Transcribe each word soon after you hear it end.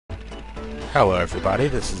Hello everybody,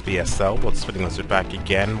 this is BSL, Blood Spitting Lizard back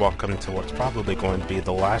again. Welcome to what's probably going to be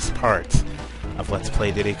the last part of Let's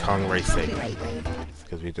Play Diddy Kong Racing.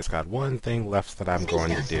 Because we just got one thing left that I'm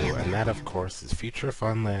going to do, and that of course is Future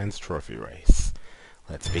Funland's Trophy Race.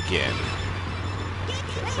 Let's begin.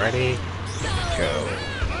 Get ready, go.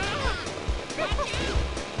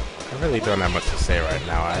 I really don't have much to say right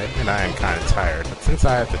now, I am kind of tired, but since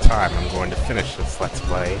I have the time, I'm going to finish this Let's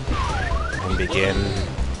Play and begin,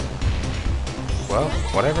 well,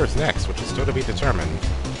 whatever's next, which is still to be determined.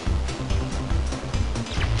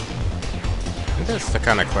 And just to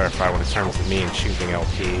kind of clarify what in terms of me and choosing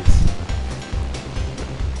LPs,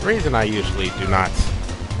 the reason I usually do not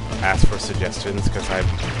ask for suggestions, because I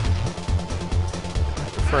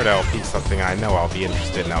prefer to LP something I know I'll be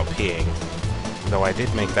interested in LPing. Though I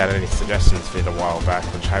did make that any suggestions vid a while back,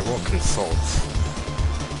 which I will consult.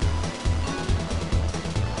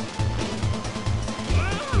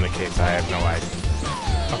 In the case I have no idea.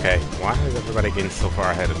 Okay, why is everybody getting so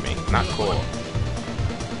far ahead of me? Not cool.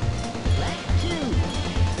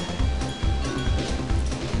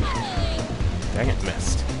 Dang it,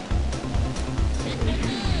 missed.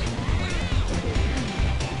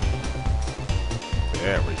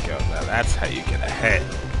 There we go, now that's how you get ahead.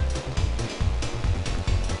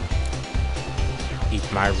 Eat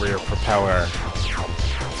my rear propeller,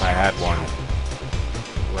 if I had one.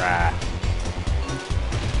 Rah.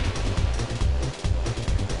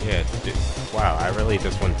 Yeah, wow, I really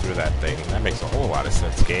just went through that thing. That makes a whole lot of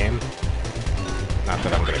sense, game. Not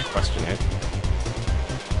that I'm gonna question it.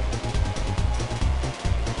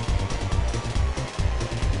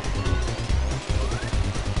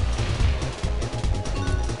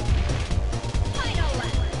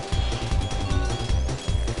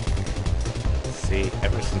 See,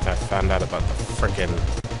 ever since I found out about the frickin'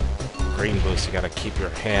 green boost, you gotta keep your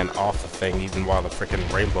hand off the thing even while the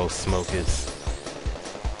frickin' rainbow smoke is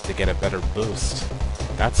to get a better boost.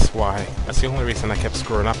 That's the only reason I kept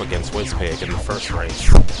screwing up against Wizpig in the first race.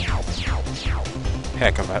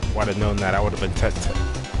 Heck, if I would have known that, I would have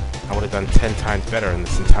done 10 times better in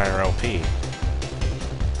this entire LP.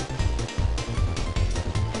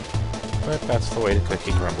 But that's the way the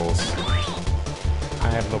cookie crumbles. I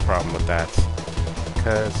have no problem with that,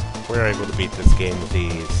 because we're able to beat this game with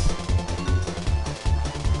ease.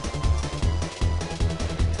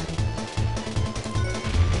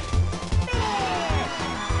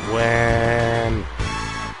 When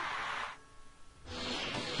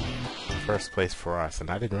first place for us, and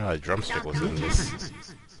I didn't realize Drumstick was in this.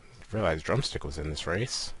 Drumstick was in this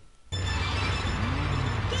race.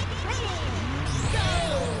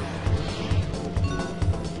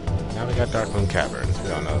 Now we got Dark Moon Caverns. We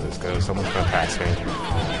don't know how this goes. Someone's gonna pass me.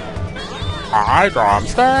 Hi,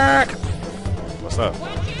 Drumstick! What's up?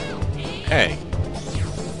 Hey.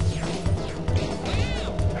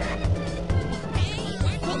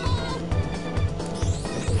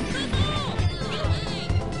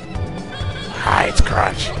 It's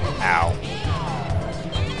crunch. Ow.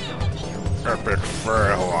 Epic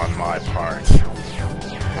fail on my part.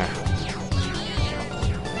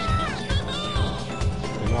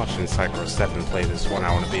 I'm watching Psycho 7 play this one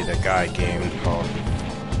I Want to Be the Guy game called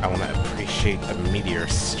I Want to Appreciate the Meteor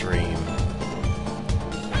Stream.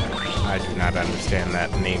 I do not understand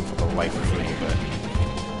that name for the life of me, but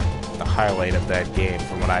the highlight of that game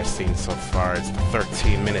from what I've seen so far is the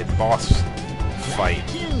 13-minute boss fight.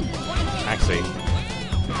 Actually,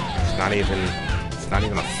 it's not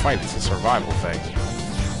even a fight, it's a survival thing.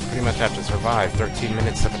 You pretty much have to survive 13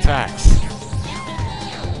 minutes of attacks.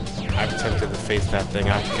 I've attempted to face that thing.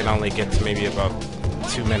 I can only get to maybe about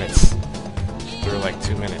 2 minutes. Through like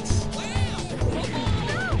 2 minutes.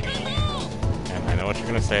 And I know what you're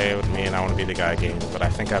gonna say with me and I Want to Be the Guy game, but I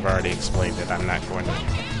think I've already explained it. I'm not going to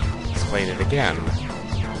explain it again.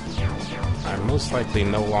 I'm most likely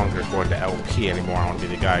no longer going to LP anymore. I Want to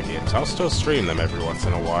Be the Guy games. I'll still stream them every once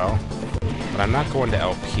in a while, but I'm not going to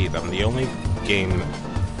LP them. The only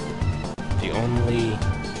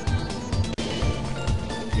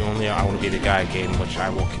I Want to Be the Guy game which I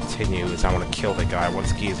will continue is I Want to Kill the Guy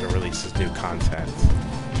once Geezer releases new content.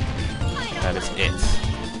 That is it.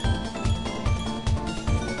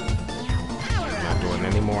 I'm not doing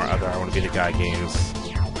any more other I Want to Be the Guy games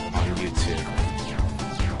on YouTube.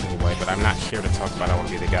 Anyway, but I'm not here to talk about I Want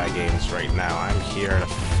to Be the Guy games right now. I'm here to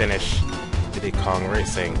finish Diddy Kong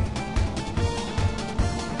Racing.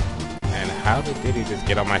 And how did Diddy just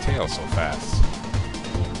get on my tail so fast?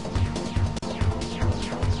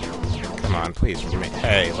 Come on, please, for me.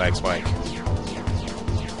 Hey, leg spike.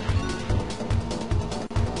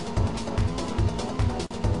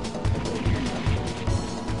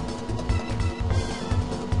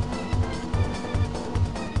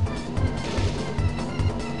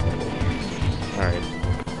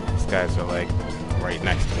 guys are like right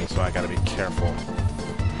next to me, so I gotta be careful.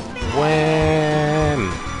 Win!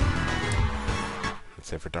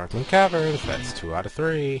 That's it for Darkmoon Caverns. That's 2 out of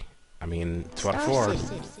 3. I mean, 2 out of 4.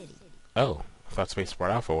 Oh, I thought Space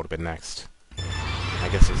Sport Alpha would have been next. I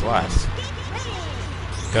guess it's last.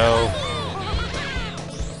 Go.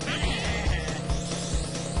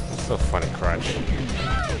 That's so funny, Crunch.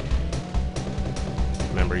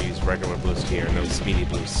 Remember, use regular boost here, no speedy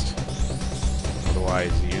boost.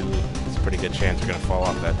 Otherwise, it's a pretty good chance you're gonna fall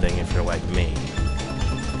off that thing if you're like me.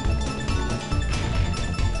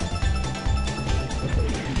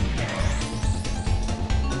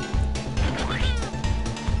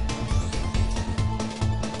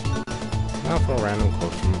 Now for a random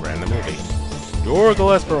quote from a random movie. Your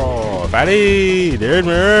cholesterol, fatty, dead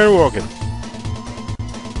man walking.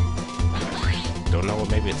 Don't know what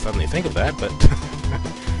made me suddenly think of that, but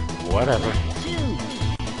whatever.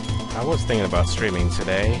 I was thinking about streaming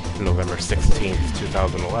today, November 16th,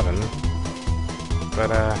 2011. But,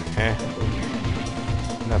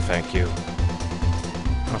 no thank you.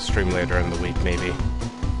 I'll stream later in the week, maybe.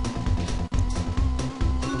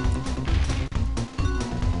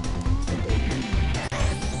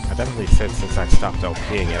 I definitely said since I stopped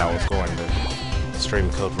LPing it, I was going to stream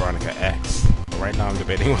Code Veronica X. But right now I'm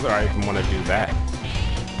debating whether I even want to do that.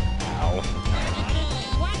 Ow.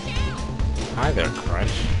 Hi there,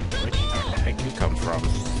 Crunch. Where the heck you come from?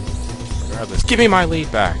 Regardless, give me my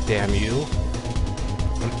lead back, damn you!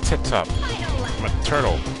 I'm Tip-Top. I'm a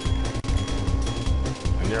turtle.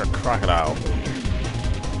 And you're a crocodile.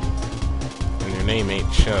 And your name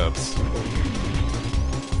ain't Chubbs.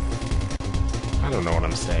 I don't know what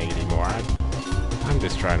I'm saying anymore. I'm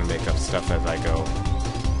just trying to make up stuff as I go.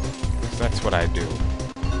 'Cause that's what I do.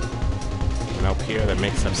 An LPer that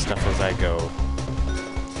makes up stuff as I go.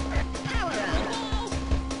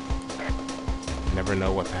 Never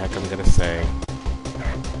know what the heck I'm gonna say.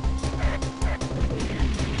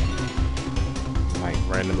 Might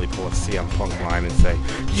randomly pull a CM Punk line and say,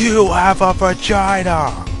 "You have a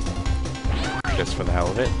vagina!" Just for the hell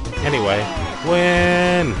of it. Anyway,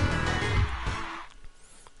 win!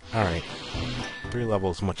 Alright. 3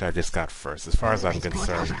 levels, which I just got first. As far as I'm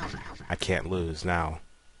concerned, I can't lose now.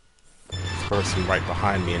 The person right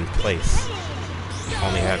behind me in place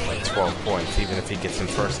only has like 12 points. Even if he gets in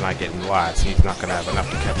first and I get in last, he's not going to have enough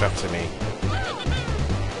to catch up to me.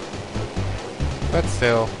 But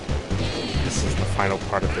still, this is the final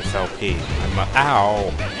part of this LP.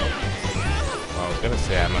 Ow! Well, I was going to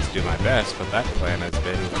say I must do my best, but that plan has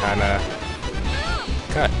been kind of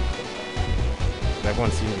cut.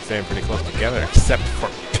 Everyone seems to be staying pretty close together, except for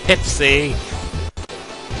Pipsy!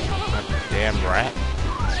 That damn rat.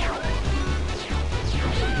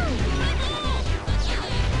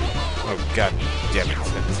 Oh god damn it,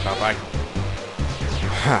 it's not like...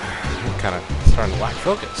 I'm kinda starting to lack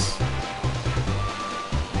focus.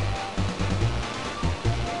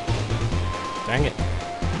 Dang it.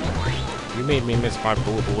 You made me miss my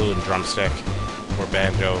balloon drumstick. Or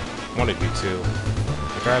banjo. One of you two.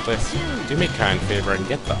 Regardless, do me a kind favor and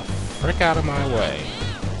get the frick out of my way.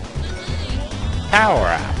 Power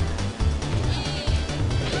up!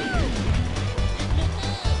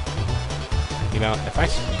 You know, if I...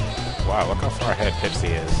 Wow, look how far ahead Pipsy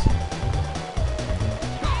is.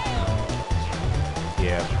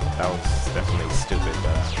 Yeah, that was definitely stupid,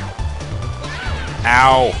 but...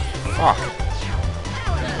 Ow! Fuck!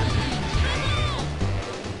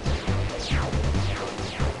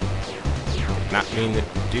 Not mean to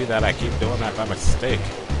do that, I keep doing that by mistake.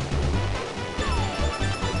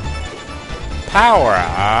 Power!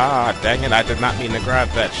 Ah, dang it, I did not mean to grab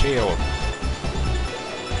that shield.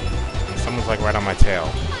 And someone's like right on my tail.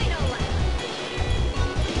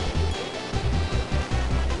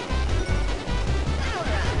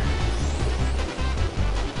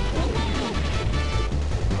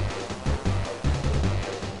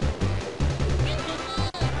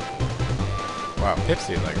 Wow,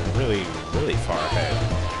 Pipsy is like really, really far ahead.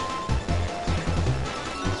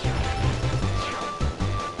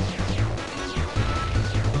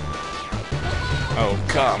 Oh,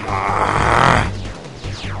 come on!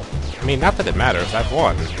 I mean, not that it matters, I've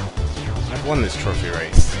won. I've won this trophy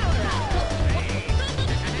race.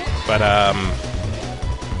 But,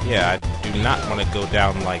 yeah, I do not want to go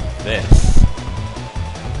down like this.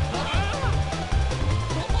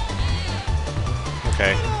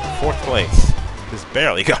 Okay, 4th place. Just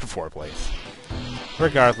barely got 4th place.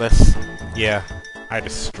 Regardless, yeah, I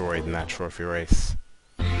destroyed in that trophy race.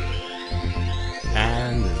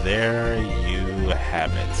 And there you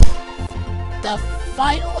have it. The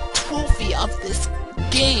final trophy of this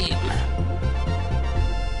game.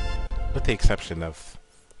 With the exception of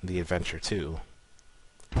the Adventure 2.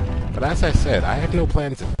 But as I said, I have no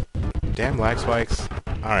plans. Damn lag spikes.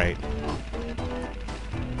 Alright.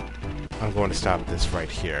 I'm going to stop this right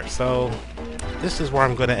here. So, this is where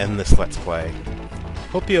I'm going to end this Let's Play.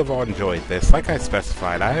 Hope you have all enjoyed this. Like I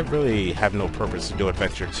specified, I really have no purpose to do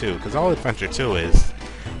Adventure 2, because all Adventure 2 is,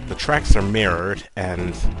 the tracks are mirrored,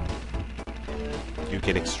 and you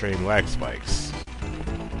get extreme lag spikes.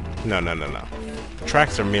 No. The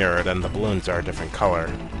tracks are mirrored, and the balloons are a different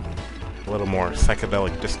color. A little more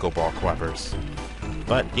psychedelic disco ball clevers.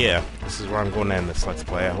 But yeah, this is where I'm going to end this Let's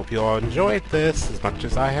Play. I hope you all enjoyed this as much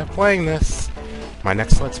as I have playing this. My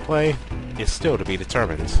next Let's Play is still to be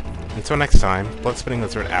determined. Until next time, Blood Spinning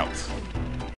Lizard out.